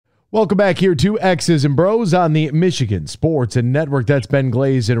Welcome back here to X's and Bros on the Michigan Sports and Network. That's Ben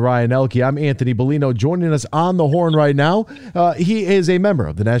Glaze and Ryan Elke. I'm Anthony Bellino. Joining us on the horn right now, he is a member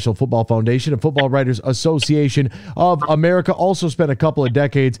of the National Football Foundation and Football Writers Association of America. Also spent a couple of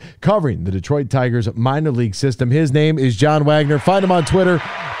decades covering the Detroit Tigers minor league system. His name is John Wagner. Find him on Twitter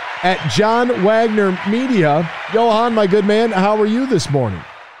at John Wagner Media. Johan, my good man, how are you this morning?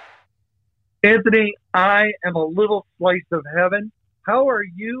 Anthony, I am a little slice of heaven. How are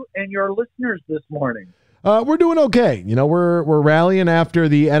you and your listeners this morning? We're doing okay. You know, we're rallying after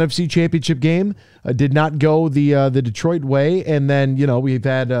the NFC Championship game. Did not go the Detroit way, and then we've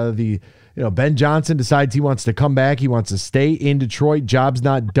had Ben Johnson decides he wants to come back. He wants to stay in Detroit. Job's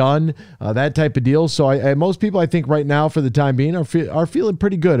not done. That type of deal. So most people, I think, right now for the time being, are feeling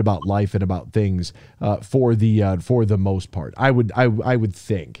pretty good about life and about things for the most part. I would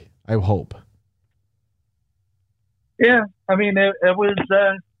think. I hope. Yeah, I mean, that was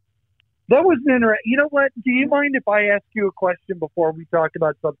an interesting. You know what? Do you mind if I ask you a question before we talk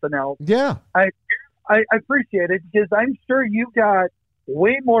about something else? Yeah. I appreciate it because I'm sure you got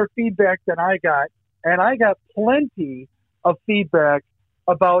way more feedback than I got, and I got plenty of feedback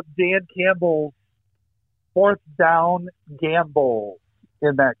about Dan Campbell's fourth down gamble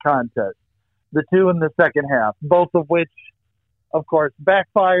in that contest, the two in the second half, both of which, of course,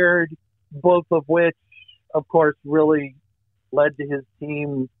 backfired, both of which, of course, really led to his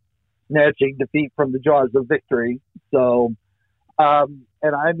team snatching defeat from the jaws of victory. So, and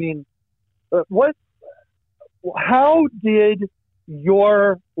I mean, how did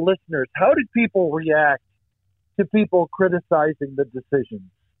your listeners, how did people react to people criticizing the decisions?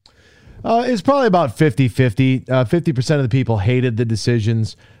 It's probably about 50-50. 50% of the people hated the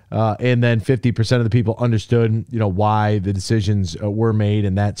decisions, and then 50% of the people understood, why the decisions were made,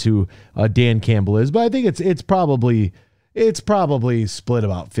 and that's who Dan Campbell is. But I think it's probably split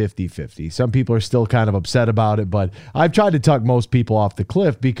about 50-50. Some people are still kind of upset about it, but I've tried to talk most people off the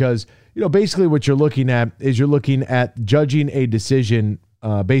cliff because, basically what you're looking at is judging a decision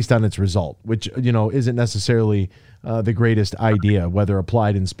based on its result, which, isn't necessarily the greatest idea, whether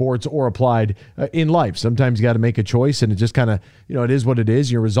applied in sports or applied in life. Sometimes you got to make a choice, and it just kind of, it is what it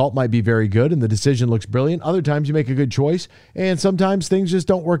is. Your result might be very good, and the decision looks brilliant. Other times you make a good choice, and sometimes things just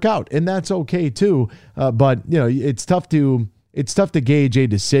don't work out, and that's okay too. But it's tough to gauge a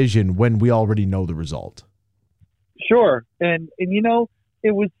decision when we already know the result. Sure, and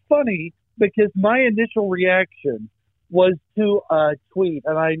it was funny because my initial reaction was to a tweet,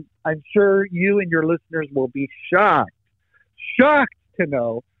 and I'm sure you and your listeners will be shocked to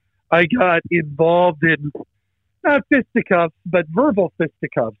know I got involved in not fisticuffs, but verbal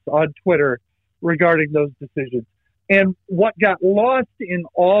fisticuffs on Twitter regarding those decisions. And what got lost in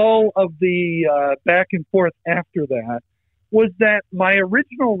all of the back and forth after that was that my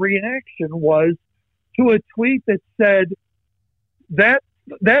original reaction was to a tweet that said that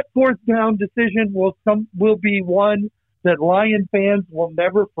fourth down decision will be one that Lion fans will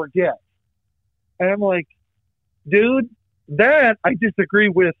never forget. And I'm like, dude, that I disagree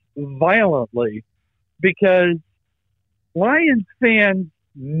with violently because Lions fans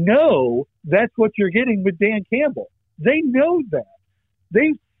know that's what you're getting with Dan Campbell. They know that.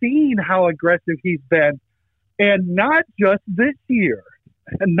 They've seen how aggressive he's been, and not just this year.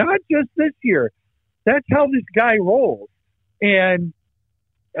 That's how this guy rolls. And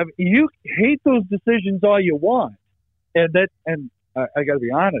I mean, you hate those decisions all you want. And I got to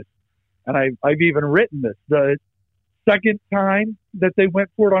be honest, and I've even written this. The second time that they went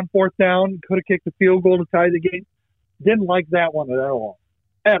for it on fourth down, could have kicked the field goal to tie the game, didn't like that one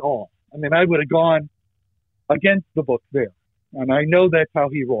at all. I mean, I would have gone against the book there, and I know that's how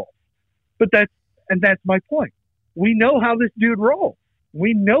he rolls. But that's my point. We know how this dude rolls.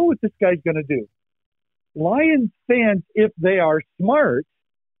 We know what this guy's going to do. Lions fans, if they are smart,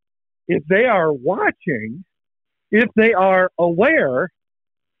 if they are watching, if they are aware,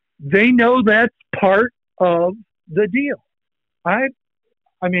 they know that's part of the deal. I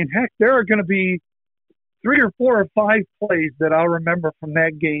mean, heck, there are going to be 3 or 4 or 5 plays that I'll remember from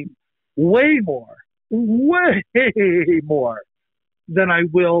that game way more than I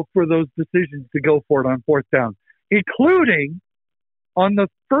will for those decisions to go for it on fourth down, including on the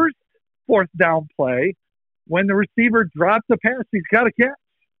first fourth down play when the receiver dropped the pass he's got to catch.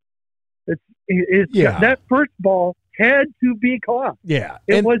 That first ball had to be caught. Yeah.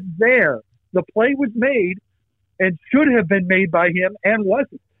 It was there. The play was made and should have been made by him and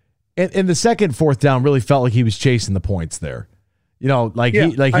wasn't. And the second fourth down really felt like he was chasing the points there. He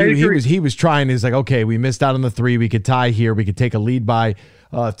was trying. He's like, okay, we missed out on the 3. We could tie here. We could take a lead by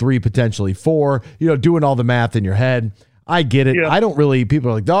 3, potentially 4. Doing all the math in your head. I get it. Yeah. I don't really,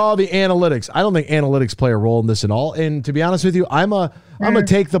 people are like, oh, the analytics. I don't think analytics play a role in this at all. And to be honest with you, I'm a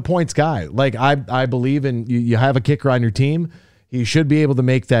take the points guy. Like I believe in you have a kicker on your team. He should be able to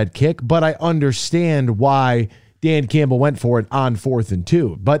make that kick, but I understand why Dan Campbell went for it on 4th and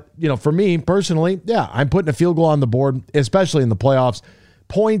 2. But, for me personally, yeah, I'm putting a field goal on the board, especially in the playoffs.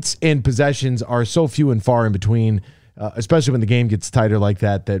 Points and possessions are so few and far in between, especially when the game gets tighter like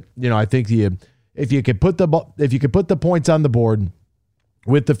that, I think if you could put the points on the board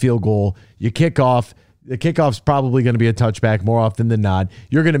with the field goal, you kick off. The kickoff's probably going to be a touchback more often than not.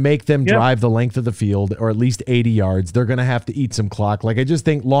 You're going to make them drive the length of the field, or at least 80 yards. They're going to have to eat some clock. Like, I just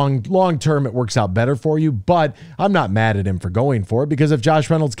think long term it works out better for you, but I'm not mad at him for going for it, because if Josh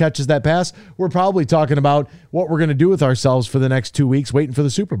Reynolds catches that pass, we're probably talking about what we're going to do with ourselves for the next 2 weeks waiting for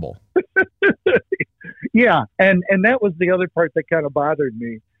the Super Bowl. Yeah, and that was the other part that kind of bothered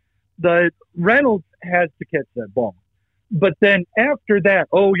me. The Reynolds had to catch that ball. But then after that,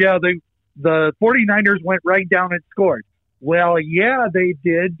 the 49ers went right down and scored. Well, yeah, they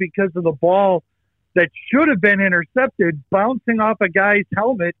did, because of the ball that should have been intercepted bouncing off a guy's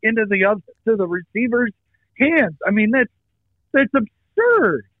helmet into the receiver's hands. I mean, that's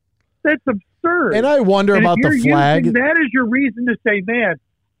absurd. That's absurd. And I wonder about the flag. That is your reason to say, man,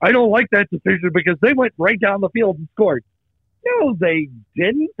 I don't like that decision because they went right down the field and scored. No, they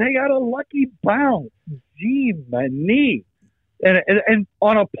didn't. They got a lucky bounce. Gee, many. And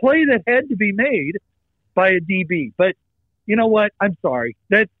on a play that had to be made by a DB. But you know what? I'm sorry.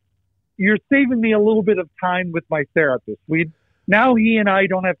 You're saving me a little bit of time with my therapist. Now he and I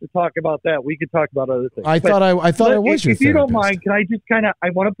don't have to talk about that. We could talk about other things. I thought I was your therapist. If you don't mind, can I just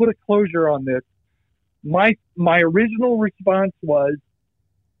I want to put a closure on this. My original response was,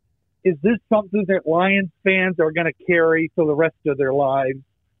 is this something that Lions fans are going to carry for the rest of their lives?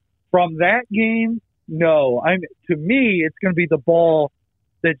 From that game, no. To me, it's going to be the ball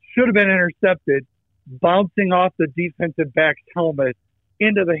that should have been intercepted bouncing off the defensive back's helmet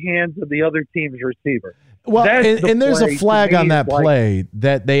into the hands of the other team's receiver. Well, and there's a flag on that play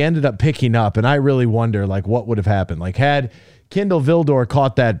that they ended up picking up, and I really wonder, what would have happened? Had Kendall Vildor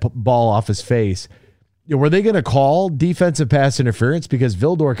caught that ball off his face, were they going to call defensive pass interference because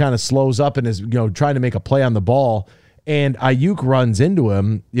Vildor kind of slows up and is trying to make a play on the ball, and Ayuk runs into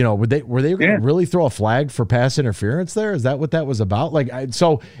him? Were they going to really throw a flag for pass interference there? Is that what that was about?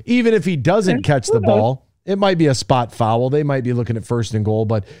 So even if he doesn't catch the ball, it might be a spot foul. They might be looking at 1st and goal,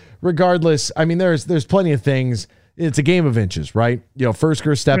 but regardless, I mean, there's plenty of things. It's a game of inches, right?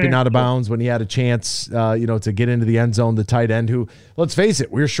 Firsker stepping out of bounds when he had a chance, to get into the end zone, the tight end who, let's face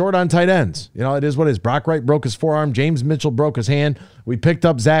it, we were short on tight ends. It is what it is. Brock Wright broke his forearm. James Mitchell broke his hand. We picked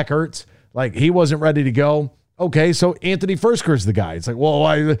up Zach Ertz. He wasn't ready to go. Okay, so Anthony Forsker's the guy. It's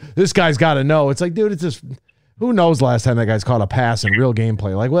this guy's got to know. It's dude, it's just, who knows last time that guy's caught a pass in real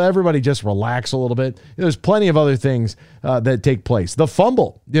gameplay? Everybody just relax a little bit. There's plenty of other things that take place. The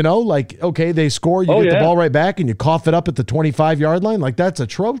fumble, okay, they score, you get the ball right back, and you cough it up at the 25-yard line. That's a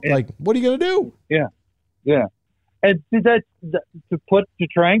trope. What are you going to do? Yeah, yeah. And to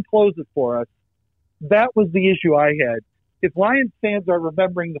try and close it for us, that was the issue I had. If Lions fans are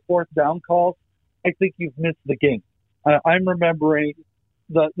remembering the 4th down calls, I think you've missed the game. I'm remembering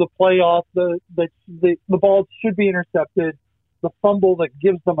the playoff, the ball should be intercepted, the fumble that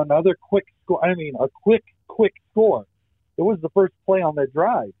gives them another quick score. I mean, a quick score. It was the first play on that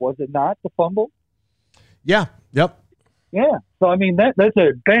drive, was it not? The fumble. Yeah. Yep. Yeah. So I mean, that's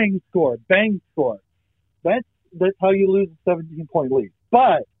a bang score. That's how you lose a 17-point lead.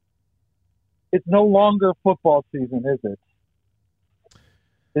 But it's no longer football season, is it?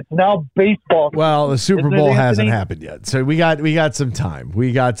 It's now baseball. Well, the Super Bowl hasn't happened yet, so we got some time.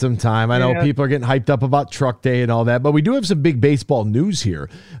 I know people are getting hyped up about Truck Day and all that, but we do have some big baseball news here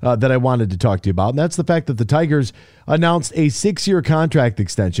that I wanted to talk to you about, and that's the fact that the Tigers announced a 6-year contract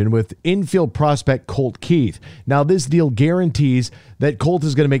extension with infield prospect Colt Keith. Now, this deal guarantees that Colt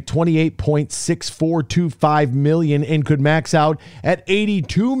is going to make $28.6425 million and could max out at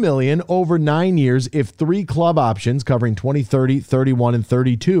 $82 million over 9 years if 3 club options covering 2030, 31, and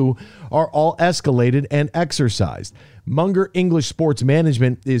 32 are all escalated and exercised. Munger English Sports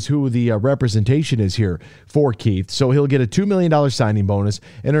Management is who the representation is here for Keith. So he'll get a $2 million signing bonus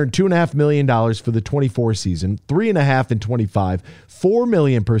and earn $2.5 million for the 24 season, $3.5 in 25, $4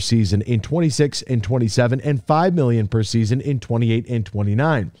 million per season in 26 and 27, and $5 million per season in 28 and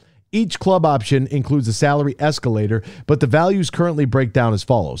 29. Each club option includes a salary escalator, but the values currently break down as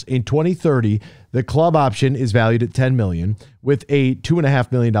follows. In 2030, The club option is valued at $10 million with a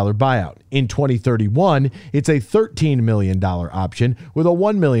 $2.5 million buyout. In 2031, it's a $13 million option with a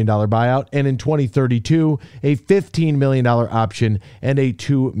 $1 million buyout. And in 2032, a $15 million option and a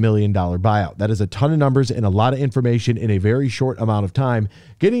 $2 million buyout. That is a ton of numbers and a lot of information in a very short amount of time.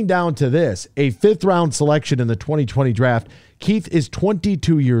 Getting down to this, a 5th round selection in the 2020 draft. Keith is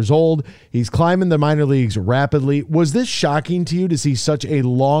 22 years old. He's climbing the minor leagues rapidly. Was this shocking to you to see such a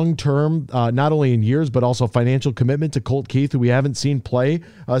long-term, not only in years, but also financial commitment to Colt Keith, who we haven't seen play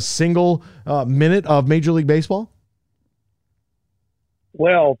a single minute of Major League Baseball?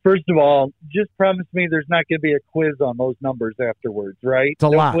 Well, first of all, just promise me there's not going to be a quiz on those numbers afterwards, right? It's a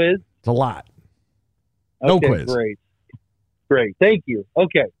lot. Quiz? It's a lot. No quiz. Great. Thank you.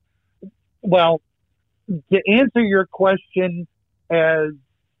 Okay. Well, to answer your question as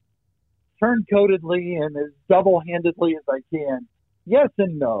turn-codedly and as double-handedly as I can, yes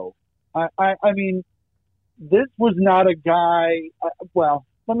and no. I mean, this was not a guy well,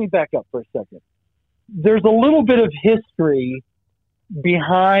 let me back up for a second. There's a little bit of history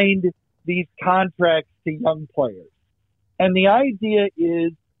behind these contracts to young players. And the idea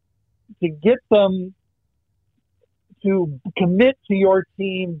is to get them to commit to your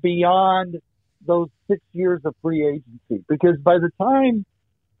team beyond those 6 years of free agency, because by the time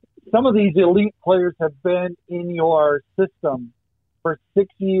some of these elite players have been in your system for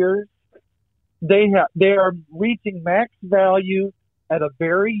 6 years, they are reaching max value at a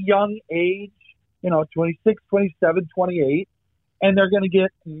very young age, 26, 27, 28, and they're going to get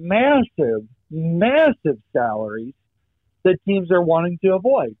massive salaries that teams are wanting to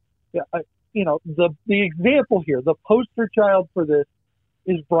avoid. The example here, the poster child for this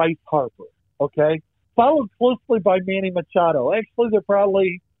is Bryce Harper. Okay, followed closely by Manny Machado. Actually, they're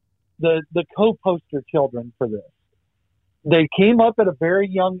probably the co-poster children for this. They came up at a very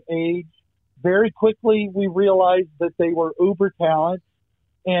young age. Very quickly, we realized that they were uber talents.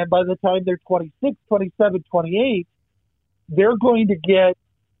 And by the time they're 26, 27, 28, they're going to get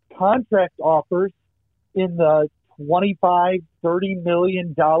contract offers in the $25, $30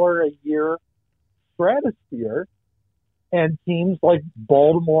 million a year stratosphere. And teams like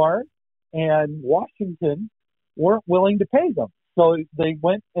Baltimore and Washington weren't willing to pay them. So they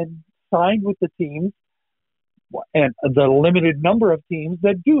went and signed with the teams and the limited number of teams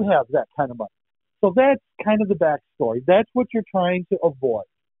that do have that kind of money. So that's kind of the backstory. That's what you're trying to avoid,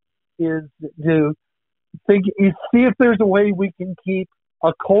 is to see if there's a way we can keep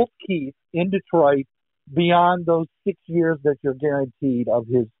a Colt Keith in Detroit beyond those 6 years that you're guaranteed of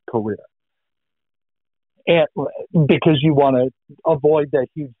his career. And because you want to avoid that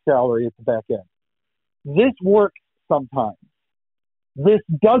huge salary at the back end. This works sometimes. This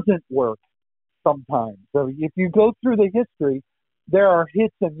doesn't work sometimes. So if you go through the history, there are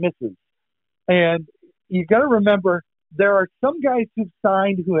hits and misses. And you got to remember, there are some guys who've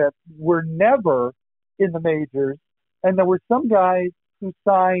signed who were never in the majors, and there were some guys who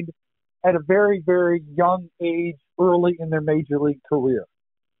signed at a very, very young age early in their major league career.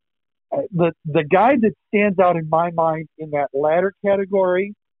 The guy that stands out in my mind in that latter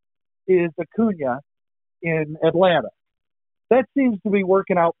category is Acuna in Atlanta. That seems to be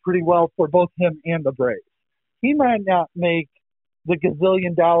working out pretty well for both him and the Braves. He might not make the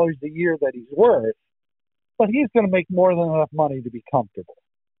gazillion dollars a year that he's worth, but he's going to make more than enough money to be comfortable.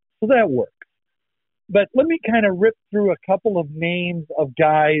 So that works. But let me kind of rip through a couple of names of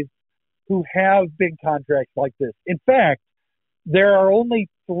guys who have big contracts like this. In fact, there are only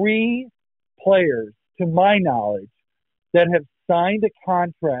 3 players, to my knowledge, that have signed a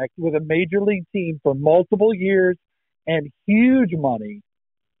contract with a major league team for multiple years and huge money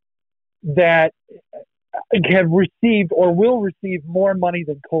that have received or will receive more money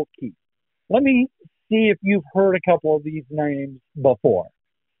than Colt Keith. Let me see if you've heard a couple of these names before.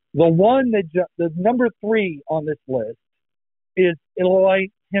 The number 3 on this list is Eloy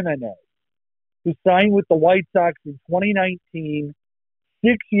Jimenez, who signed with the White Sox in 2019,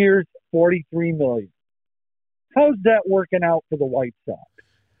 6 years, $43 million. How's that working out for the White Sox?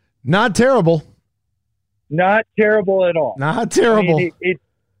 Not terrible. Not terrible at all. Not terrible. I mean,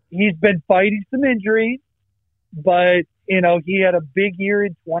 he's been fighting some injuries, but, he had a big year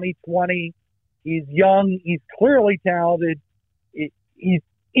in 2020. He's young. He's clearly talented.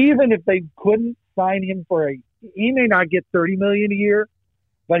 Even if they couldn't sign him he may not get $30 million a year,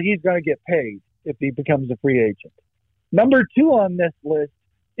 but he's going to get paid if he becomes a free agent. Number 2 on this list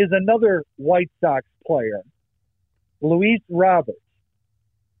is another White Sox player, Luis Roberts.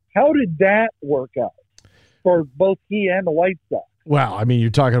 How did that work out for both he and the White Sox? Well, I mean,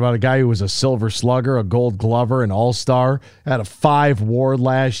 you're talking about a guy who was a Silver Slugger, a Gold Glover, an All-Star, had a 5 WAR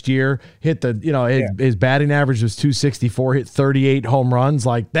last year, hit the, his batting average was 264, hit 38 home runs.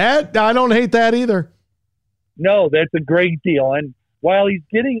 Like that, I don't hate that either. No, that's a great deal. And while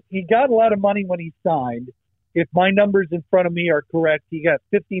he got a lot of money when he signed. If my numbers in front of me are correct, he got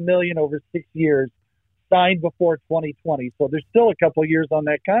 $50 million over 6 years, signed before 2020. So there's still a couple of years on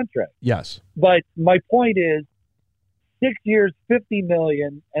that contract. Yes. But my point is, 6 years, $50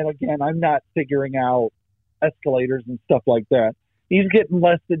 million, and again, I'm not figuring out escalators and stuff like that. He's getting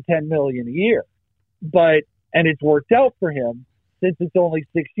less than $10 million a year, and it's worked out for him. Since it's only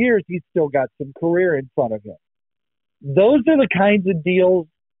 6 years, he's still got some career in front of him. Those are the kinds of deals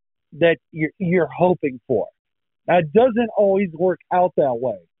that you're hoping for. Now, it doesn't always work out that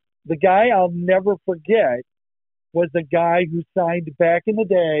way. The guy I'll never forget was a guy who signed back in the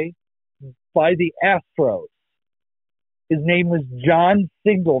day by the Astros. His name was John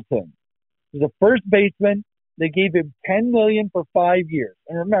Singleton. He was a first baseman. They gave him $10 million for 5 years.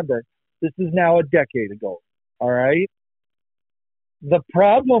 And remember, this is now a decade ago. All right. The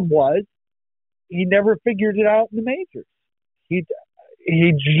problem was he never figured it out in the majors. He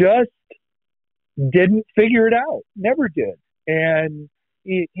just didn't figure it out. Never did. And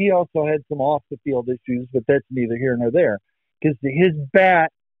he also had some off the field issues, but that's neither here nor there because his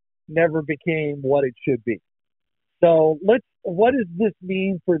bat never became what it should be. So what does this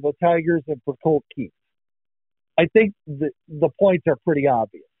mean for the Tigers and for Colt Keith? I think the points are pretty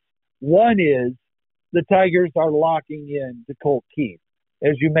obvious. One is the Tigers are locking in to Colt Keith.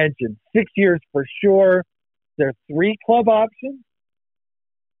 As you mentioned, 6 years for sure. There are 3 club options.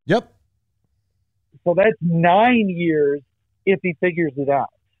 Yep. So that's 9 years if he figures it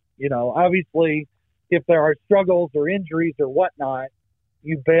out. Obviously, if there are struggles or injuries or whatnot,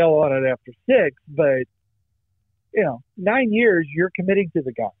 you bail on it after 6, but 9 years, you're committing to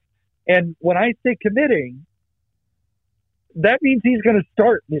the guy. And when I say committing, that means he's going to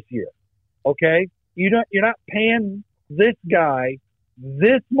start this year. Okay? You're not paying this guy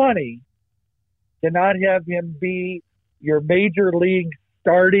this money to not have him be your major league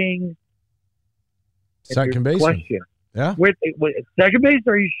starting second baseman. Yeah. With second base,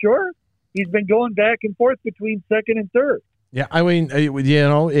 are you sure? He's been going back and forth between second and third. Yeah, I mean,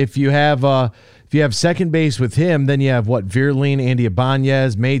 if you have second base with him, then you have Vierling, Andy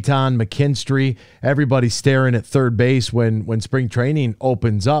Ibanez, Maton, McKinstry, everybody staring at third base when spring training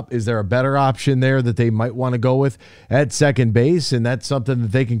opens up. Is there a better option there that they might want to go with at second base? And that's something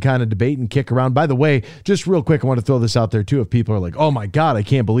that they can kind of debate and kick around. By the way, just real quick, I want to throw this out there too. If people are like, oh my God, I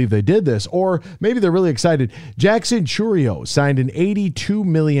can't believe they did this, or maybe they're really excited. Jackson Chourio signed an $82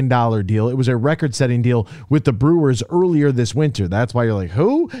 million deal. It was a record-setting deal with the Brewers earlier this winter. That's why you're like,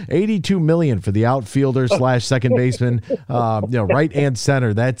 who? $82 million for the outfielder / second baseman, right and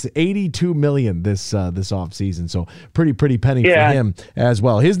center. That's $82 million this offseason. So pretty penny for him as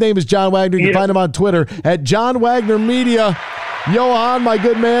well. His name is John Wagner. You can find him on Twitter at John Wagner Media. Johan, my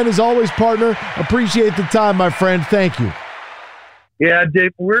good man, as always, partner. Appreciate the time, my friend. Thank you. Yeah,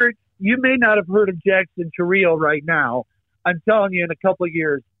 Dave, you may not have heard of Jackson Chourio right now. I'm telling you, in a couple of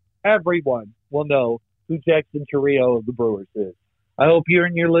years, everyone will know who Jackson Chourio of the Brewers is. I hope you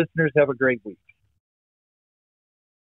and your listeners have a great week.